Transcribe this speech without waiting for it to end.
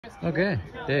Okay,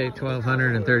 day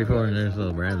 1234, and there's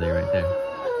little Bradley right there.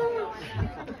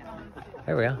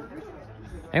 There we go.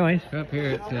 Anyways, we're up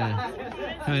here at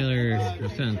Tyler, my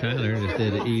son Tyler just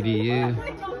did an EDU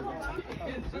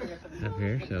up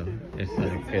here, so it's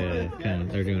like kind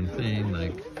of they're doing a thing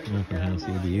like open house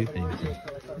EDU thing.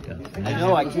 So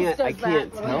no, I can't tell.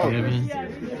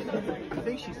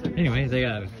 Anyways, they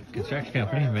got a construction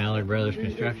company, Mallard Brothers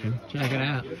Construction. Check it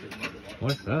out.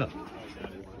 What's up?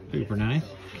 Super nice.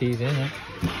 Keys in it.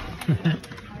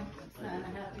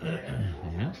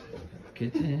 Yeah.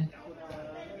 Kitchen.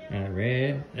 Got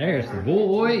red. There's the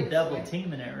boy. Double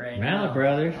teaming it right now. Mallard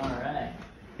Brothers. All right.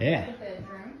 Yeah.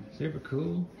 Super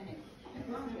cool.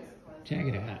 Check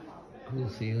it out. Cool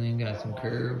ceiling. Got some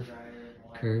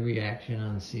curvy action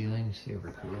on the ceiling.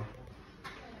 Super cool.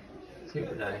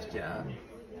 Super nice job.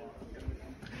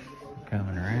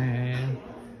 Coming around.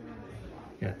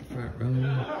 Got the front room.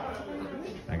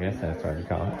 I guess that's what you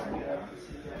call it.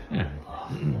 Yeah.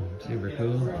 Super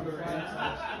cool.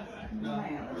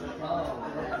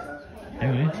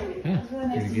 Anyway, yeah,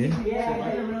 pretty good. We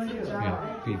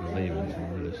got people leaving, so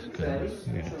we're just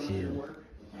gonna chill.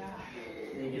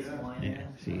 Yeah,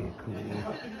 see it cool.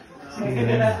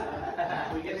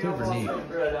 Super neat.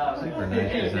 Super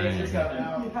nice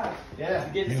design. Yeah,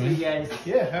 good to see you guys.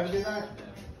 Yeah, have a good night.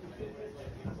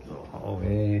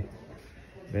 Hallway,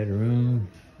 bedroom.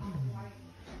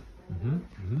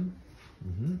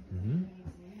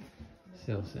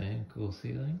 Still saying cool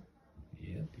ceiling.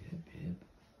 Yep.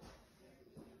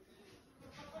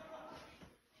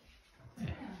 Yeah.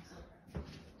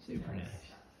 Super nice.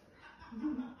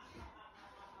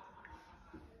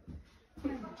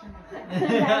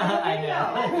 I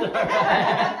know.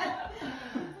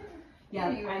 Yeah,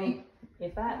 I mean,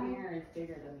 if that mirror is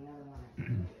bigger than the other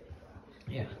one.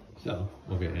 Yeah, so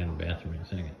we'll get in the bathroom in a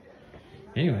second.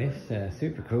 Anyways,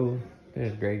 super cool.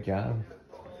 Did a great job.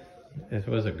 This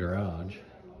was a garage.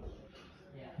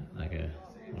 Like a,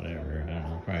 whatever, I don't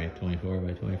know, probably 24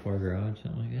 by 24 garage,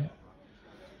 something like that.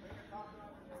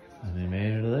 And they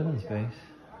made it a living space.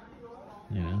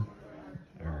 You know,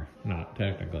 or not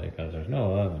technically, because there's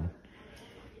no oven.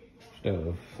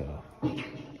 Stove, so, you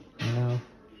know,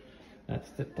 that's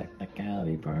the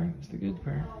technicality part. It's the good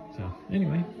part. So,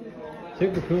 anyway,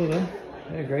 super cool though.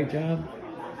 Did a great job.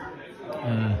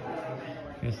 I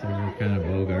guess they're kind of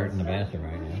bogarting the bathroom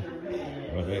right now.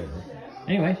 Whatever.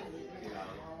 Anyway,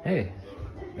 hey,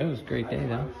 it was a great day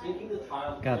though.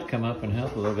 Got to come up and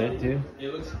help a little bit too.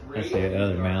 That's the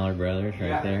other Mallard Brothers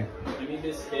right there.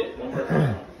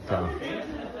 So,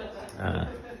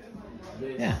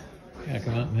 yeah, got to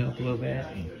come up and help a little bit.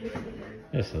 And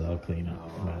just a little cleanup.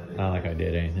 Not like I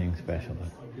did anything special, but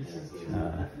Just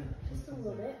a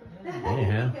little bit.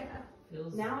 anyhow.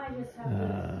 Now I just have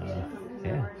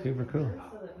Yeah, super cool.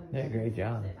 Did a great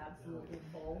job.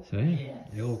 So yeah,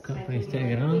 the old company's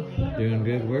taking on, doing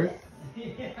good work. I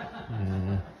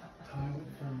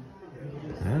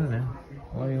don't know.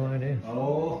 What do you want to do?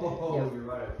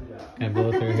 Can I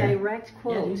blow through here? direct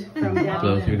quote from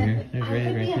Blow through here. There's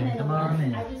Red right there. Come on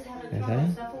in. There's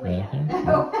that. Right there.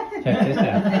 Check this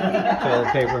out.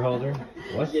 Toilet paper holder.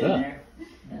 What's Get in up? there.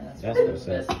 Yeah, That's one of what's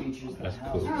the best up. features of the That's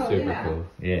house. cool. Super cool.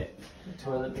 Yeah.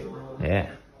 Toilet paper holder. Yeah.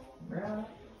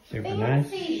 Super nice.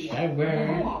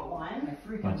 Shower.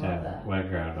 Freaking Watch love out. that. White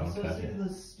ground, don't So touch see it.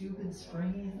 those stupid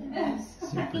springy things?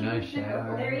 Super nice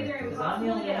shower. They're either I'm the impossible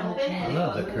to only get one that open I and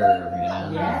love the it curve, you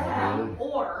know. yeah, Good.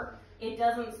 or it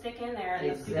doesn't stick in there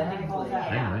and the stupid thing falls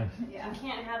out. Anyway. You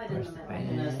can't have it in the middle.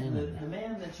 And the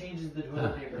man that changes the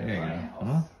toilet paper There in you my go.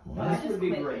 house. Huh? That would be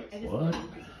great. What?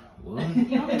 What?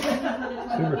 The only person who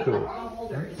doesn't Super have cool. a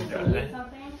holder is if you need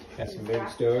something. Got some big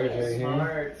storage right here.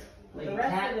 Smart. Like The a rest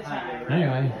cat of the kind time.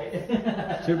 Anyway,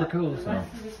 right? super cool. The So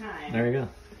rest of the time, there you go.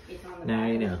 it's on the Now back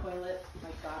you of the know. toilet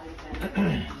like God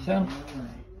intended. So,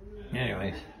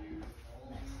 anyways,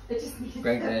 It just needs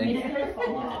great day. to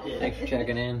fall off. Thanks for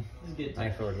checking in. It's good.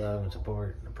 Thanks for the love and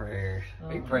support and the prayers.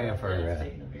 Be praying for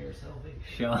Taking a mirror selfie.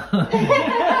 Sean, the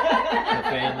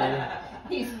family.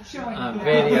 He's showing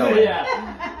Video. Yeah.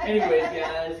 Anyways,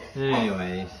 guys.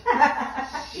 Anyways,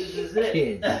 This is it.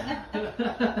 kids.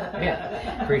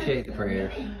 Yeah, appreciate the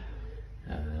prayers.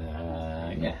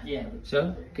 Yeah. Yeah.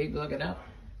 So keep looking up.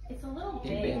 It's a little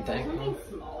Keep big. being If there's thankful. something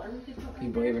smaller, we could put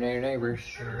Keep right waving at your neighbors.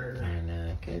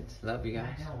 And kids, love you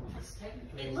guys. there.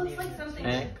 It looks like something.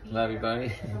 Hank, should be love you, there.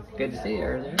 buddy. Good to see you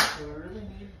earlier.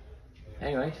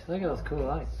 Anyways, look at those cool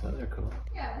lights. Those are cool.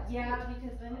 Yeah,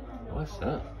 because then it What's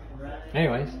up?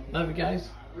 Anyways, love you guys.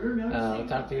 We'll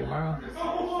talk to you tomorrow.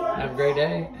 Have a great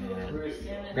day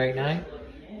and great night.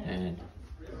 And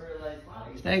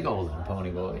stay golden,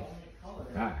 pony boy. All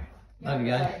right. Love you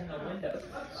guys.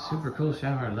 Super cool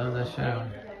shower. I love this shower.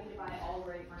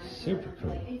 Super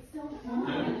cool.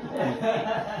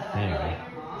 Anyway.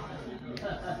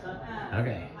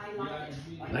 Okay.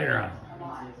 Later on.